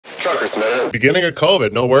Trucker's Minute. Beginning of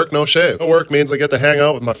COVID, no work, no shave. No work means I get to hang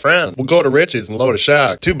out with my friend. We'll go to Richie's and load a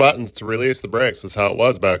shack. 2 buttons to release the brakes is how it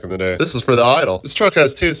was back in the day. This is for the idle. This truck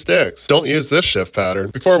has 2 sticks. Don't use this shift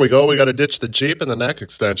pattern. Before we go, we gotta ditch the Jeep and the neck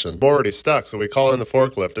extension. I'm already stuck, so we call in the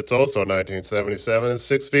forklift. It's also 1977 and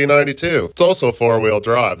 6V92. It's also 4-wheel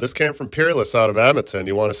drive. This came from Peerless out of Edmonton.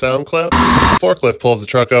 You want a sound clip? The forklift pulls the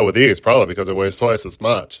truck out with ease, probably because it weighs twice as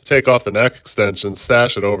much. Take off the neck extension,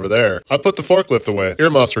 stash it over there. I put the forklift away.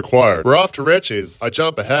 Earmuffs required. We're off to Richie's. I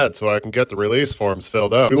jump ahead so I can get the release forms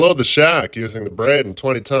filled out. We load the shack using the braid and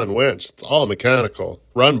 20-ton winch. It's all mechanical.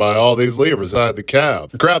 Run by all these levers inside the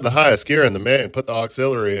cab. Grab the highest gear in the main, put the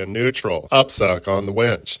auxiliary in neutral, upsuck on the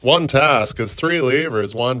winch. One task is 3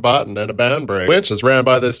 levers, 1 button, and a band brake. Winch is ran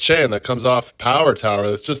by this chain that comes off a power tower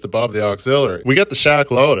that's just above the auxiliary. We get the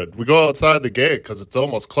shack loaded. We go outside the gate because it's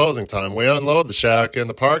almost closing time. We unload the shack in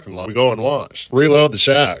the parking lot. We go and wash. Reload the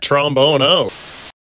shack. Trombone out.